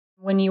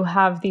when you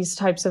have these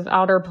types of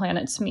outer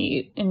planets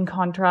meet, in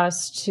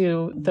contrast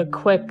to the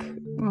quick,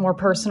 more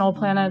personal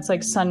planets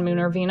like Sun, Moon,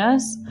 or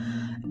Venus,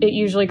 it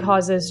usually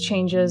causes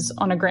changes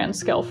on a grand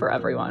scale for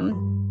everyone.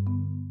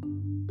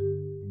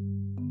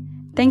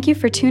 Thank you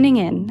for tuning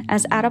in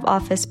as Out of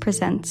Office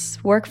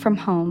presents Work from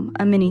Home,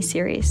 a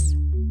mini-series.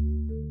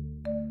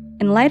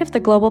 In light of the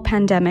global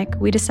pandemic,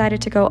 we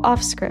decided to go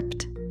off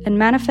script and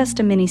manifest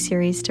a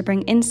mini-series to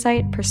bring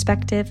insight,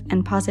 perspective,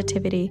 and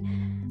positivity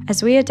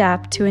as we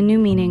adapt to a new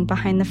meaning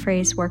behind the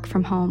phrase work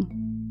from home.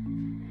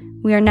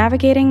 We are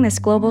navigating this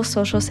global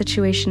social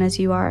situation as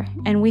you are,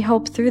 and we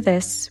hope through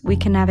this we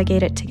can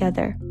navigate it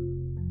together.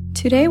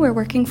 Today we're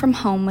working from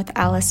home with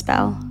Alice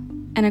Bell,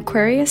 an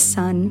Aquarius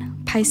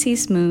Sun,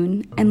 Pisces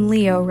Moon, and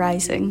Leo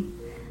Rising.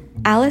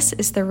 Alice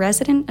is the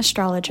resident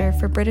astrologer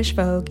for British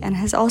Vogue and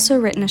has also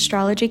written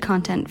astrology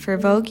content for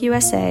Vogue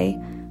USA,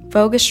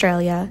 Vogue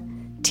Australia,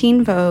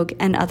 Teen Vogue,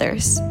 and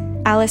others.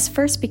 Alice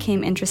first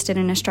became interested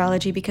in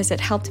astrology because it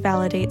helped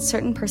validate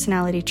certain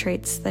personality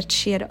traits that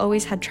she had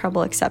always had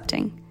trouble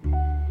accepting.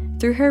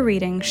 Through her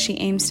readings, she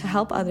aims to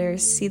help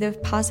others see the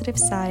positive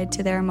side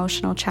to their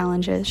emotional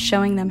challenges,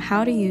 showing them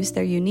how to use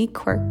their unique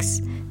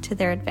quirks to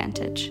their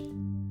advantage.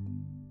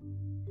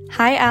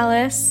 Hi,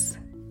 Alice.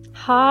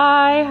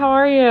 Hi, how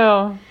are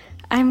you?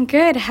 I'm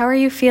good. How are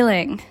you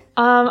feeling?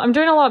 I'm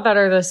doing a lot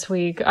better this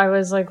week. I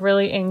was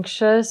really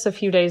anxious a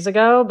few days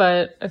ago,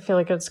 but I feel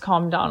like it's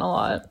calmed down a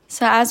lot.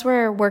 So as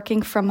we're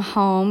working from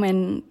home,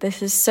 and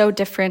this is so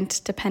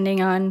different depending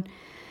on,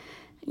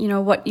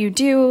 what you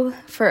do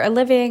for a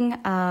living,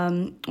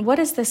 what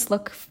does this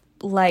look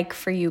like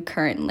for you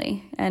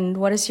currently? And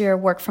what does your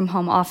work from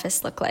home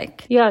office look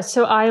like? Yeah,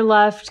 so I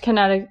left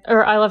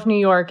New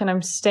York, and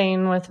I'm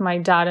staying with my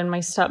dad and my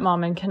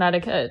stepmom in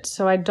Connecticut.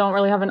 So I don't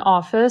really have an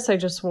office. I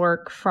just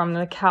work from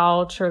the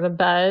couch or the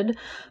bed.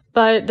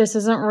 But this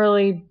isn't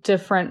really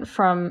different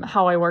from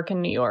how I work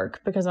in New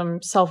York because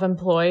I'm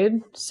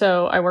self-employed.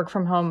 So I work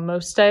from home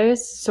most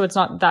days. So it's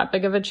not that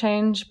big of a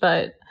change,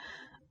 but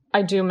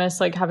I do miss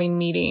having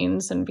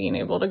meetings and being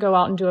able to go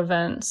out and do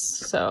events.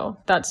 So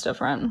that's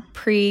different.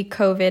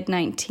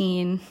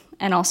 Pre-COVID-19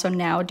 and also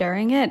now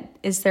during it,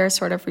 is there a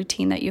sort of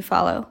routine that you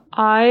follow?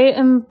 I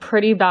am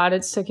pretty bad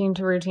at sticking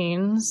to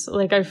routines.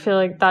 I feel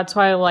like that's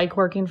why I like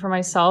working for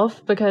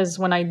myself, because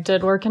when I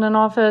did work in an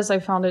office, I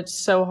found it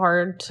so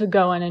hard to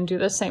go in and do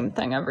the same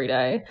thing every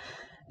day.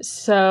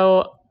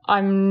 So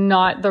I'm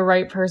not the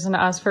right person to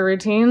ask for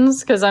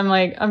routines because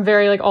I'm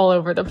very all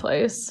over the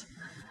place.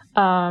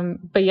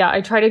 But yeah,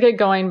 I try to get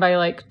going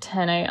by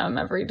 10 a.m.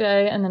 every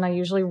day. And then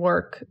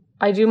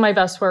I do my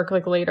best work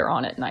later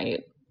on at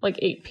night,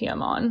 8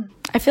 p.m. on.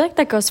 I feel like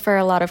that goes for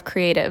a lot of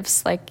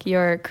creatives.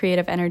 Your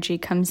creative energy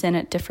comes in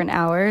at different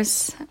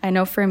hours. I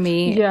know for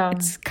me,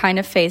 It's kind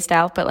of phased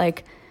out,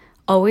 but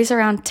always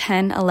around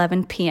 10,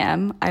 11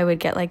 p.m., I would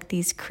get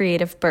these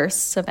creative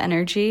bursts of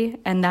energy.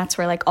 And that's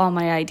where all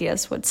my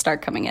ideas would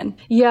start coming in.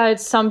 Yeah,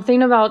 it's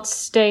something about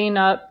staying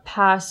up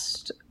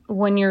past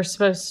when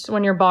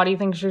your body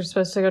thinks you're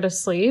supposed to go to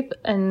sleep,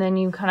 and then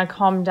you kind of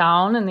calm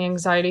down and the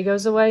anxiety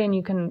goes away and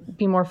you can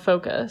be more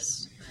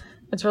focused.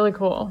 It's really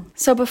cool.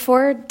 So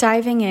before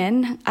diving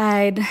in,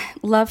 I'd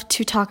love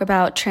to talk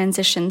about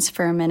transitions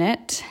for a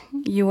minute.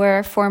 You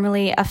were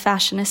formerly a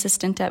fashion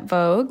assistant at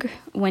Vogue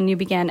when you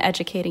began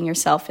educating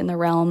yourself in the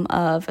realm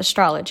of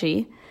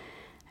astrology.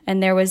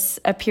 And there was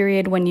a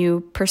period when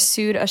you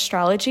pursued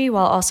astrology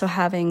while also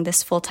having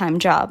this full-time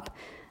job.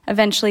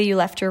 Eventually, you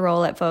left your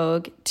role at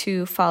Vogue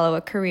to follow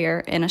a career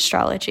in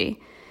astrology.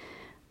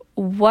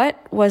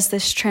 What was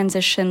this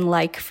transition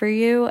like for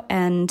you,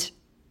 and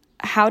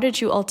how did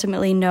you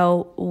ultimately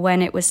know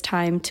when it was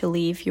time to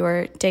leave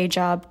your day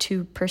job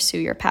to pursue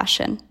your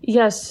passion?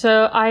 Yes,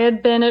 so I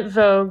had been at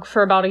Vogue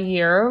for about a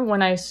year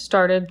when I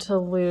started to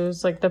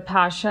lose the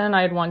passion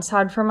I had once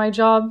had for my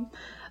job.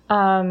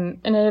 And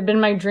it had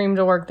been my dream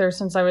to work there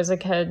since I was a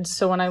kid.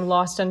 So when I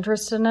lost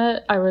interest in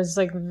it, I was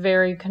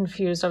very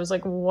confused. I was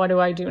what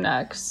do I do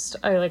next?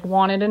 I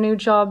wanted a new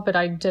job, but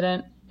I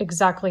didn't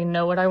exactly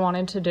know what I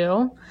wanted to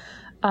do.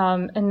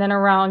 And then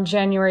around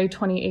January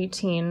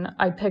 2018,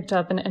 I picked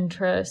up an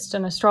interest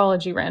in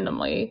astrology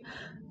randomly.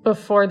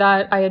 Before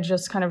that, I had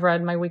just kind of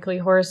read my weekly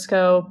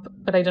horoscope,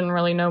 but I didn't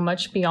really know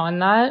much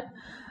beyond that.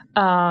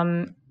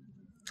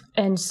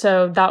 And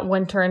so that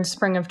winter and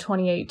spring of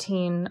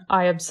 2018,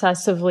 I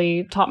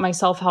obsessively taught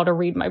myself how to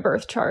read my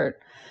birth chart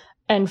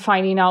and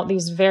finding out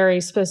these very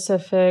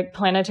specific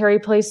planetary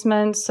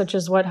placements, such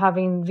as what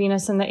having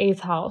Venus in the 8th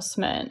house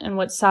meant and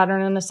what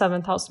Saturn in the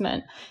 7th house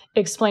meant,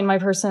 explained my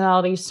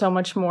personality so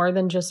much more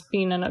than just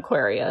being an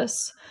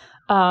Aquarius.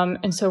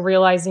 And so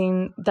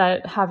realizing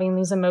that having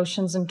these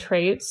emotions and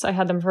traits, I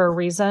had them for a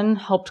reason,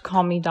 helped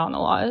calm me down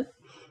a lot.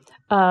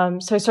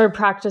 So I started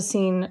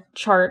practicing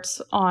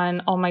charts on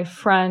all my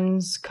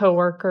friends,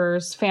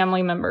 coworkers,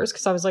 family members,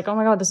 because I was oh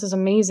my God, this is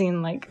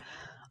amazing.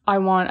 I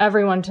want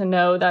everyone to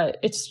know that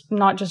it's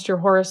not just your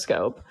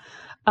horoscope.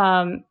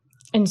 And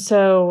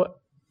so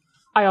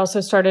I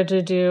also started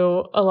to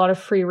do a lot of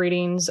free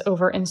readings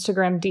over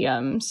Instagram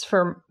DMs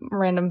for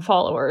random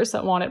followers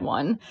that wanted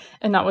one.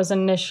 And that was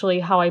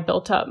initially how I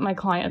built up my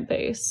client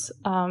base.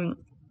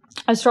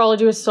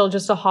 Astrology was still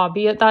just a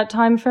hobby at that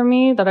time for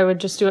me that I would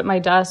just do at my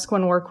desk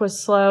when work was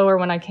slow or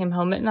when I came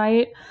home at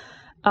night.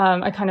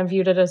 I kind of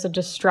viewed it as a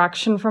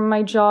distraction from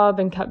my job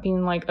and kept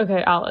being like,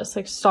 okay, Alice,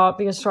 like stop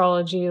the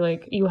astrology.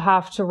 Like you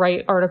have to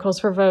write articles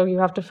for Vogue. You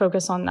have to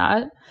focus on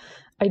that.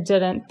 I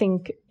didn't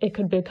think it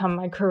could become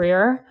my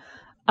career.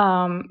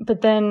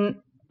 But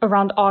then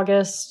around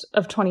August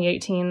of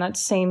 2018, that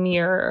same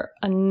year,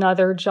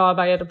 another job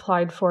I had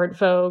applied for at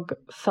Vogue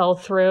fell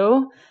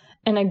through.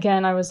 And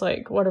again, I was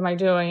like, what am I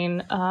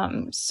doing?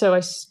 So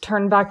I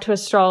turned back to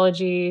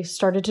astrology,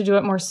 started to do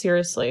it more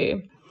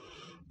seriously.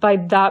 By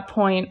that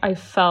point, I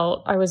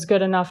felt I was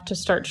good enough to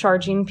start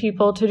charging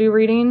people to do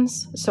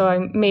readings. So I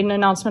made an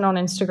announcement on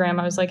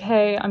Instagram. I was like,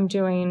 hey, I'm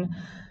doing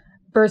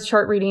birth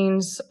chart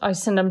readings. I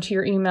send them to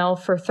your email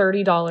for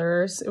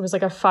 $30. It was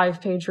like a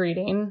 5-page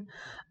reading.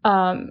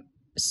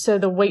 So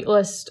the wait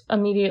list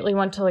immediately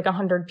went to like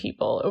 100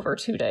 people over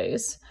 2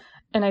 days.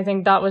 And I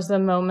think that was the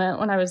moment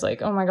when I was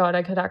like, oh my God,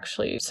 I could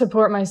actually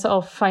support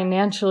myself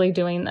financially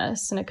doing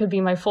this, and it could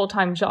be my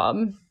full-time job.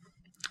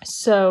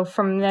 So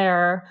from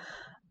there,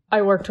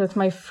 I worked with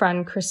my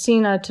friend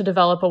Christina to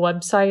develop a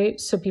website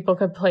so people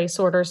could place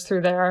orders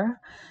through there.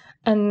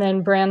 And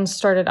then brands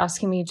started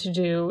asking me to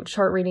do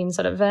chart readings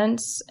at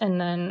events.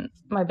 And then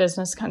my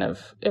business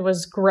it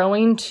was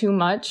growing too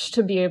much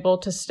to be able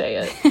to stay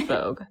at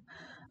Vogue.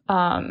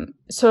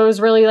 So it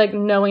was really like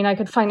knowing I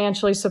could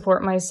financially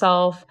support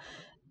myself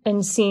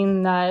and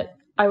seeing that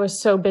I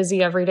was so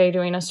busy every day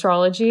doing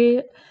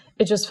astrology.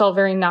 It just felt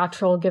very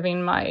natural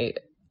giving my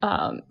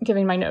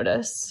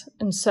notice.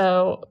 And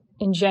so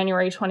in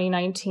January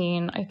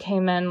 2019, I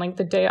came in like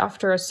the day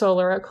after a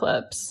solar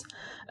eclipse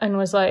and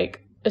was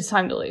like, it's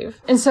time to leave.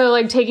 And so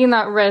like taking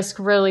that risk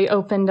really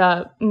opened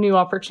up new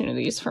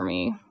opportunities for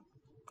me.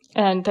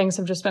 And things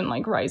have just been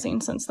like rising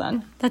since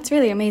then. That's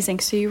really amazing.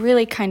 So you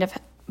really kind of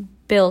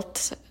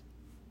built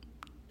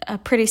a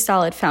pretty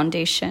solid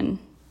foundation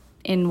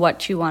in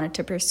what you wanted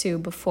to pursue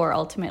before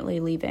ultimately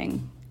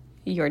leaving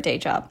your day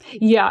job.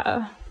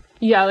 Yeah.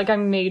 Like I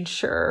made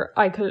sure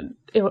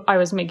I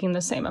was making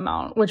the same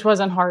amount, which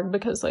wasn't hard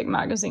because like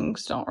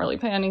magazines don't really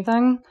pay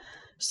anything.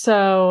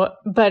 So,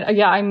 but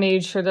yeah, I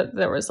made sure that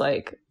there was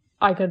like,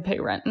 I could pay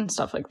rent and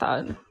stuff like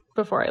that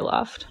before I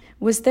left.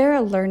 Was there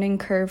a learning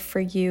curve for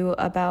you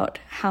about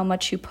how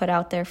much you put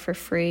out there for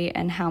free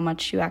and how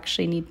much you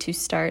actually need to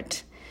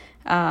start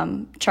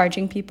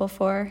charging people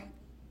for?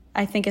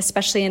 I think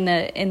especially in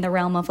the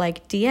realm of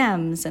like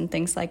DMs and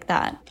things like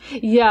that.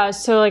 Yeah,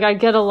 so like I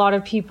get a lot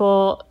of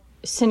people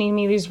sending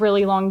me these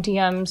really long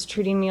DMs,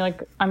 treating me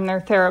like I'm their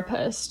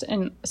therapist.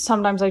 And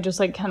sometimes I just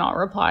like cannot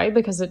reply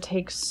because it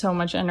takes so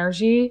much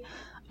energy.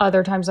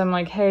 Other times I'm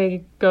like,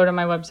 hey, go to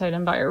my website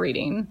and buy a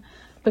reading,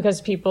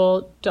 because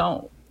people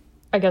don't,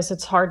 I guess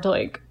it's hard to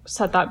like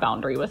set that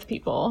boundary with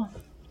people.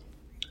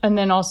 And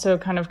then also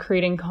kind of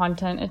creating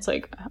content. It's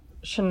like,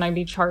 shouldn't I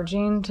be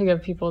charging to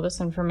give people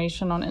this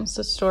information on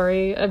Insta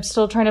Story? I'm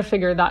still trying to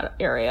figure that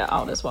area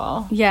out as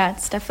well. Yeah,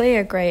 it's definitely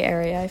a gray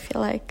area, I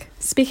feel like.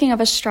 Speaking of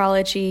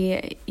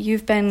astrology,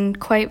 you've been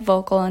quite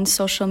vocal on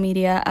social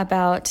media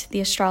about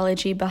the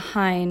astrology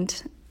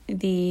behind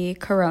the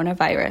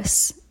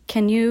coronavirus.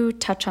 Can you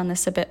touch on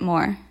this a bit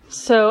more?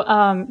 So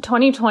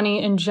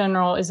 2020 in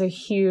general is a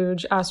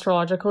huge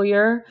astrological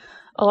year.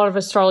 A lot of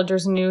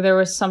astrologers knew there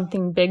was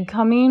something big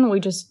coming. We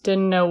just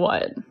didn't know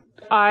what.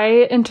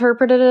 I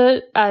interpreted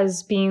it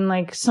as being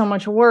like so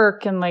much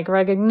work and like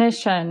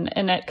recognition.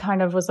 And it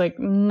kind of was like,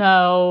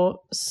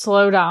 no,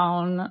 slow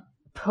down,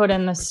 put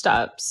in the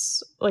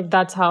steps. Like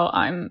that's how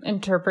I'm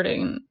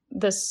interpreting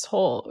this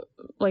whole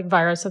like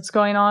virus that's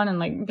going on and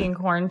like being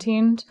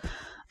quarantined.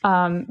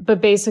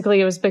 But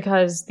basically it was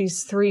because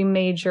these 3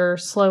 major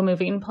slow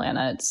moving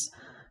planets,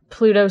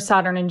 Pluto,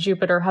 Saturn, and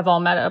Jupiter, have all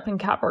met up in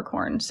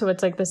Capricorn. So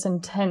it's like this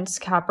intense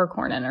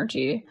Capricorn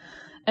energy.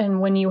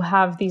 And when you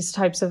have these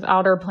types of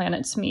outer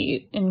planets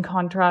meet, in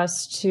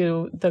contrast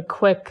to the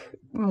quick,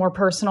 more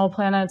personal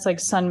planets like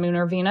Sun, Moon,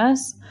 or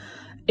Venus,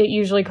 it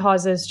usually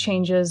causes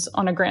changes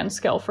on a grand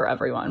scale for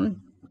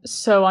everyone.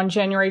 So on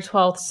January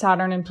 12th,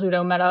 Saturn and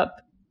Pluto met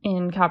up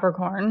in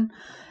Capricorn.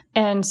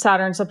 And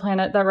Saturn's a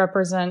planet that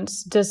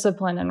represents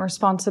discipline and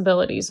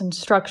responsibilities and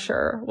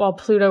structure, while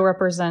Pluto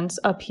represents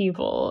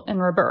upheaval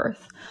and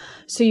rebirth.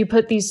 So you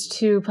put these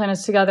 2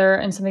 planets together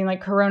and something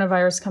like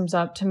coronavirus comes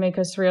up to make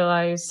us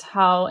realize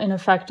how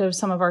ineffective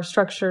some of our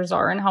structures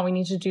are and how we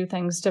need to do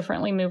things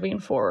differently moving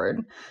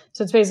forward.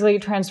 So it's basically a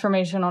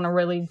transformation on a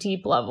really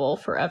deep level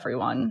for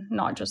everyone,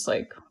 not just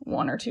like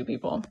 1 or 2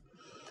 people.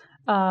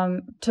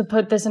 To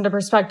put this into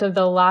perspective,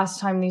 the last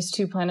time these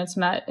 2 planets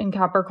met in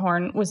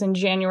Capricorn was in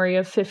January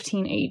of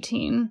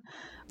 1518,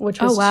 which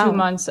was 2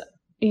 months.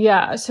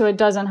 Yeah, so it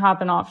doesn't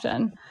happen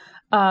often.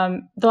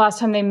 The last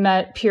time they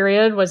met,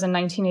 period, was in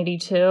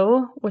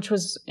 1982, which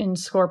was in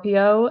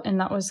Scorpio, and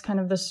that was kind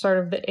of the start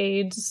of the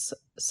AIDS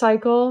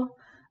cycle.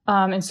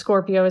 And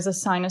Scorpio is a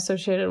sign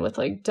associated with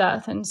like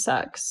death and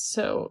sex.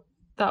 So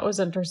that was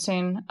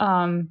interesting.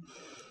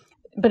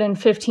 But in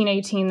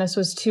 1518, this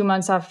was 2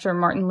 months after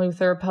Martin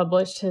Luther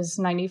published his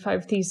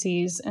 95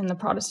 Theses and the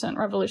Protestant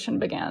Revolution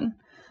began.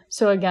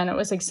 So again, it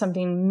was like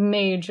something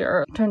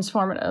major,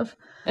 transformative.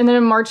 And then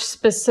in March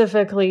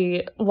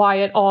specifically, why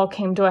it all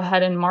came to a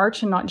head in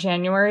March and not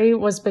January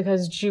was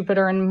because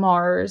Jupiter and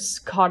Mars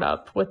caught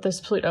up with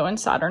this Pluto and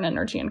Saturn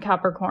energy in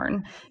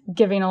Capricorn,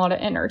 giving a lot of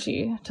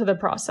energy to the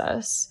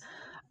process.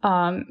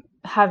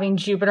 Having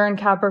Jupiter in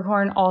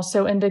Capricorn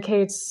also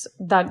indicates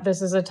that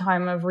this is a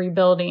time of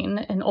rebuilding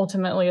and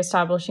ultimately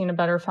establishing a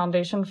better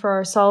foundation for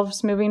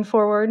ourselves moving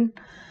forward.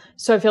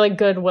 So I feel like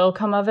good will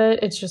come of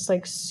it. It's just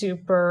like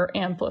super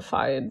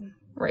amplified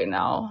right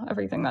now,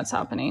 everything that's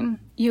happening.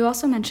 You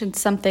also mentioned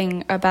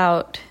something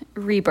about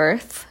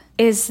rebirth.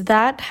 Is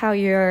that how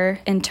you're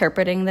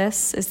interpreting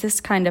this? Is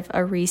this kind of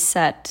a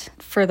reset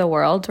for the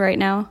world right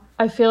now?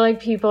 I feel like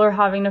people are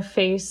having to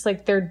face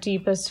like their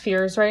deepest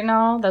fears right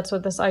now. That's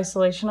what this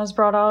isolation has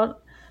brought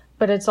out.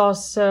 But it's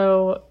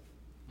also,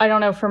 I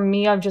don't know, for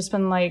me, I've just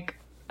been like,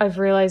 I've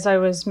realized I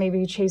was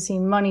maybe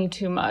chasing money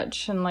too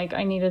much. And like,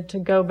 I needed to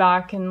go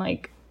back and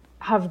like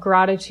have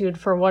gratitude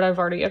for what I've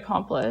already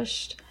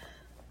accomplished.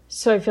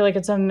 So I feel like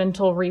it's a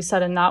mental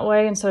reset in that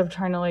way. Instead of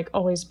trying to like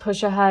always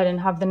push ahead and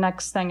have the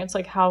next thing, it's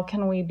like, how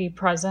can we be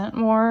present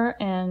more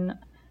and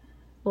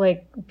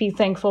like be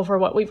thankful for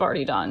what we've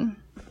already done?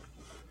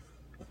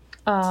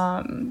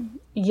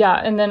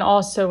 And then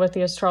also with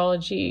the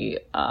astrology,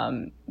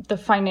 the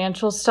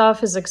financial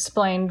stuff is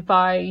explained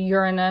by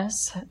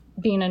Uranus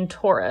being in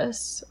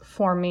Taurus,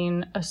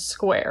 forming a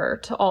square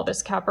to all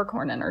this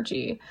Capricorn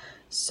energy.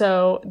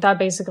 So that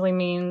basically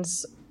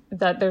means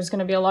that there's going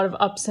to be a lot of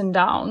ups and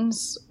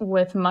downs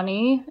with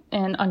money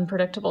and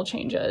unpredictable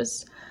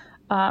changes,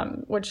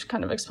 which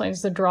kind of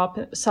explains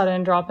the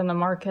sudden drop in the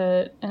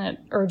market, and it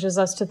urges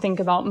us to think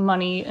about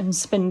money and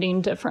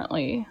spending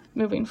differently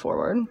moving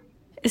forward.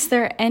 Is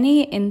there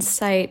any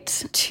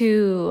insight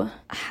to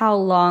how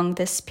long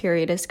this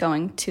period is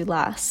going to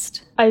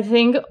last? I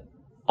think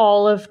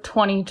all of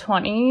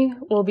 2020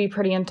 will be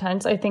pretty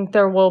intense. I think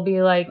there will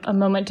be like a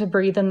moment to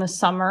breathe in the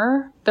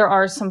summer. There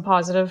are some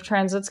positive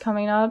transits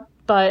coming up,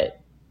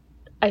 but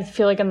I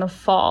feel like in the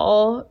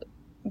fall,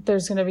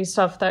 there's going to be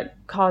stuff that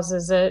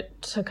causes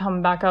it to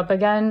come back up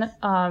again.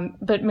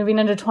 But moving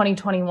into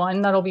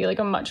 2021, that'll be like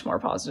a much more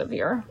positive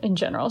year in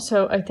general.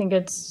 So I think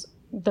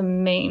the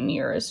main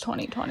year is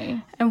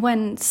 2020. And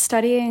when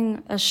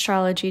studying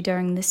astrology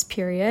during this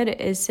period,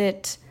 is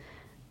it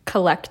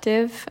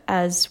collective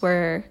as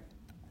we're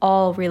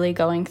all really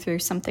going through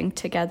something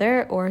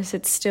together, or is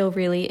it still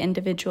really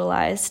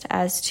individualized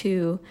as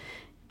to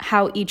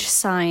how each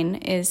sign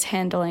is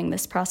handling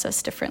this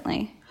process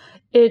differently?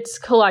 It's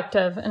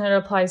collective and it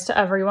applies to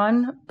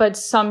everyone, but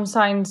some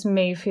signs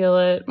may feel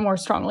it more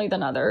strongly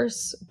than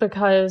others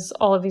because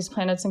all of these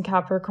planets in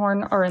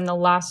Capricorn are in the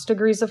last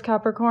degrees of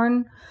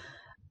Capricorn.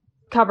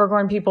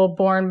 Capricorn people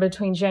born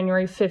between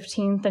January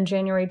 15th and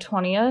January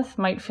 20th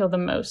might feel the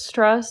most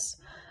stress.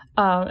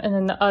 And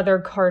then the other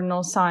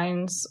cardinal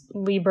signs,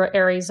 Libra,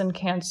 Aries, and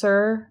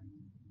Cancer,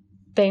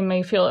 they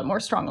may feel it more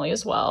strongly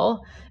as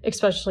well,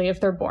 especially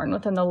if they're born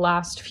within the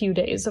last few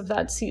days of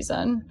that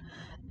season.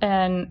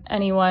 And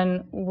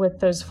anyone with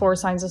those 4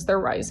 signs as their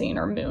rising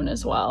or moon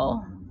as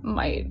well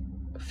might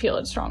feel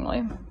it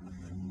strongly.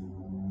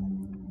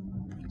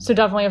 So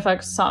definitely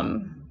affects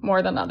some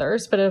more than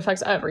others, but it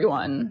affects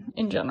everyone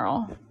in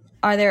general.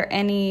 Are there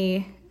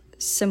any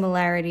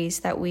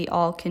similarities that we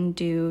all can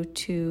do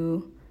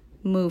to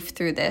move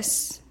through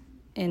this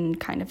in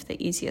kind of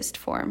the easiest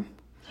form?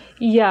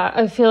 Yeah,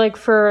 I feel like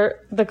for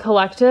the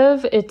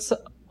collective, it's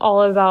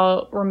all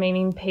about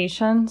remaining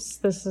patient.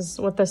 This is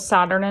with the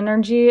Saturn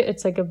energy,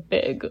 it's like a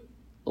big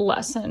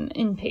lesson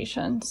in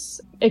patience,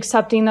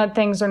 accepting that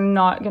things are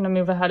not going to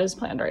move ahead as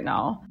planned right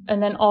now.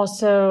 And then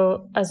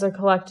also as a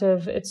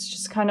collective, it's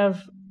just kind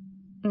of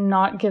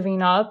not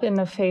giving up in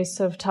the face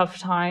of tough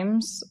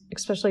times,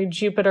 especially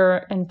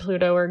Jupiter and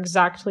Pluto are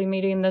exactly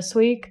meeting this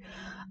week.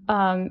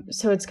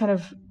 So it's kind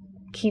of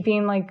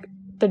keeping like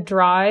the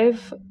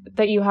drive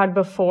that you had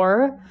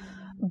before,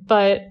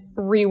 but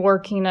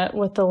reworking it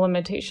with the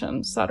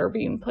limitations that are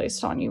being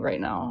placed on you right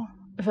now.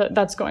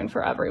 That's going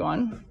for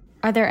everyone.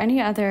 Are there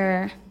any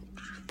other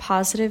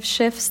positive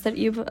shifts that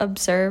you've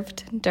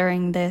observed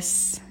during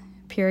this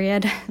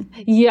period?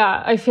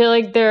 Yeah, I feel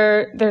like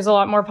there's a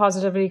lot more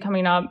positivity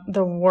coming up.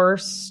 The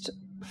worst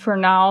for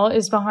now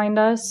is behind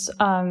us.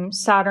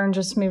 Saturn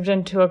just moved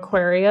into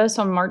Aquarius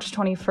on March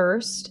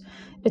 21st.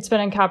 It's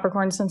been in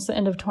Capricorn since the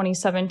end of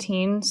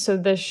 2017. So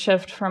this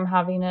shift from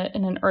having it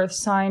in an earth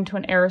sign to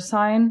an air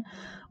sign,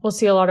 we'll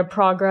see a lot of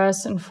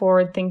progress and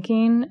forward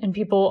thinking. And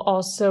people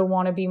also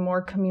want to be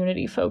more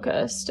community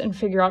focused and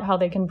figure out how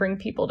they can bring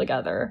people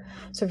together.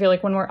 So I feel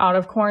like when we're out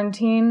of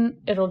quarantine,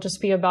 it'll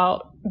just be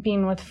about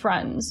being with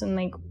friends and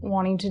like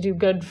wanting to do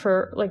good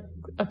for like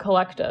a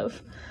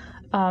collective.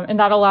 And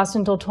that'll last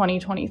until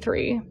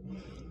 2023.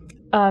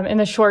 In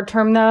the short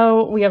term,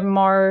 though, we have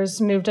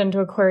Mars moved into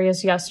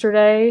Aquarius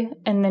yesterday,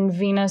 and then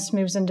Venus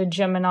moves into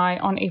Gemini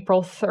on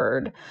April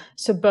 3rd.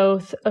 So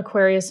both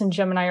Aquarius and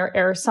Gemini are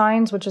air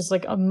signs, which is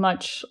like a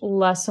much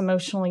less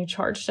emotionally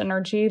charged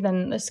energy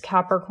than this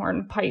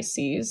Capricorn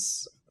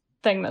Pisces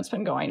thing that's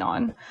been going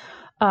on.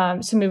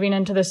 So moving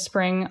into the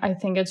spring, I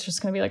think it's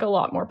just going to be like a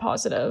lot more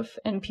positive,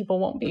 and people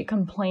won't be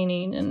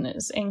complaining and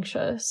as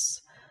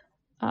anxious.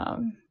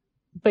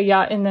 But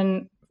yeah, and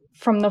then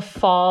from the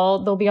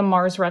fall, there'll be a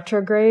Mars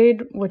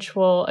retrograde, which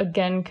will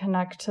again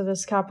connect to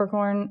this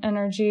Capricorn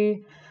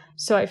energy.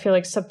 So I feel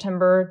like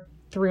September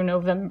through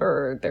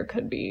November, there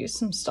could be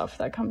some stuff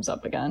that comes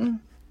up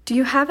again. Do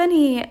you have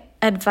any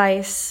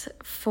advice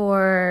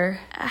for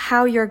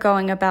how you're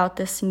going about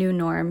this new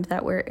norm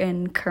that we're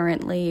in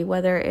currently,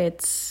 whether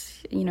it's,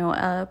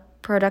 a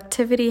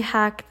productivity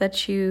hack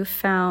that you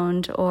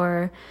found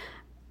or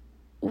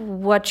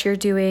what you're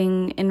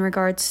doing in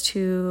regards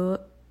to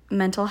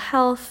mental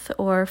health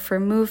or for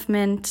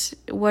movement?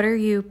 What are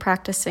you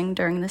practicing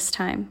during this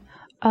time?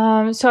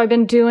 So I've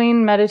been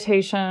doing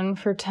meditation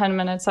for 10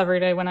 minutes every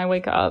day when I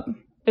wake up.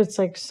 It's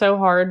like so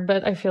hard,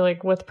 but I feel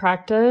like with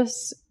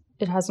practice,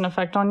 it has an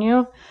effect on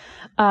you.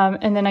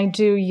 And then I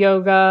do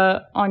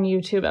yoga on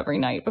YouTube every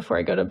night before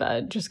I go to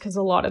bed, just because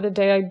a lot of the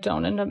day I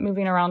don't end up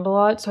moving around a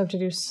lot. So I have to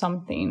do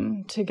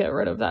something to get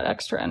rid of that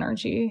extra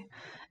energy.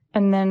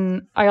 And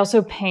then I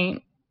also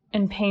paint,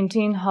 and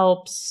painting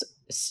helps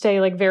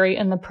stay like very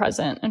in the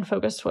present and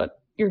focus what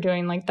you're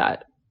doing like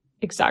that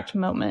exact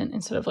moment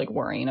instead of like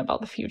worrying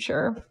about the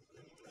future.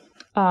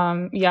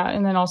 And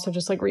then also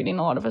just like reading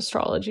a lot of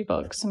astrology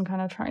books and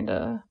kind of trying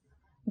to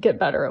get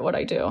better at what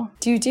I do.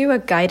 Do you do a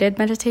guided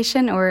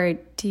meditation or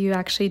do you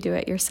actually do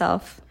it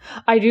yourself?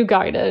 I do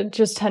guided,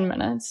 just 10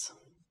 minutes.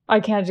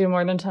 I can't do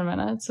more than 10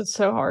 minutes. It's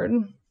so hard.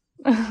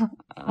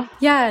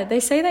 Yeah, they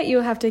say that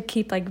you have to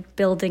keep like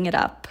building it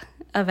up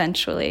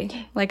eventually.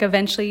 Like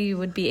eventually you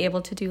would be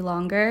able to do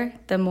longer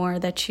the more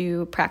that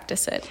you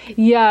practice it.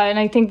 Yeah, and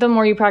I think the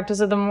more you practice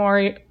it,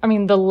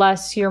 the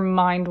less your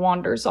mind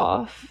wanders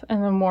off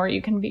and the more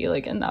you can be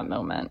like in that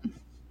moment.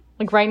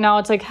 Like right now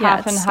it's like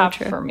half and half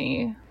for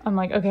me. I'm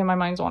like, okay, my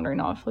mind's wandering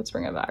off. Let's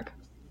bring it back.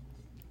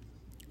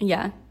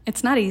 Yeah,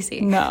 it's not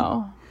easy.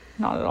 No,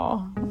 not at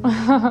all.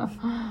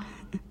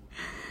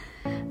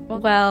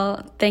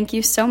 Well, thank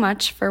you so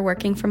much for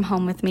working from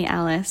home with me,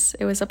 Alice.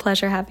 It was a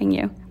pleasure having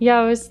you.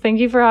 Yeah, thank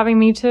you for having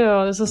me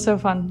too. This was so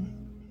fun.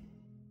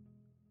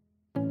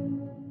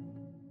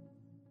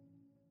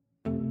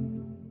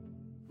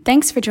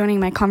 Thanks for joining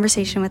my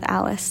conversation with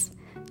Alice.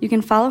 You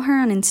can follow her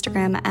on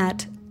Instagram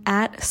at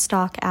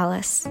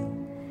 @stalkalice.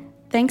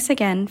 Thanks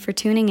again for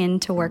tuning in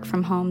to Work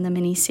From Home, the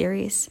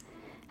mini-series.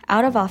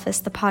 Out of Office,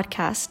 the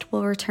podcast,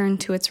 will return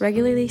to its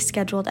regularly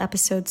scheduled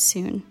episodes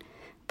soon.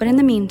 But in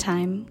the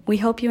meantime, we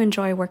hope you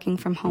enjoy working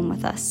from home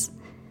with us.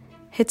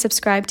 Hit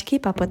subscribe to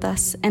keep up with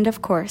us, and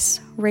of course,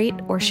 rate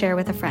or share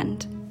with a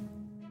friend.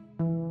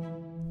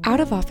 Out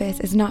of Office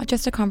is not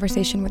just a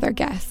conversation with our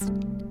guests.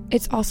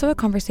 It's also a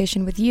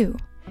conversation with you.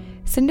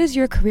 Send us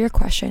your career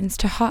questions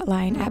to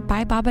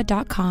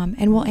hotline@bybaba.com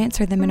and we'll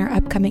answer them in our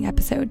upcoming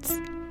episodes.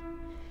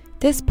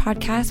 This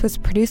podcast was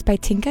produced by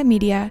Tinka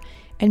Media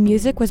and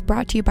music was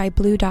brought to you by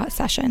Blue Dot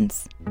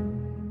Sessions.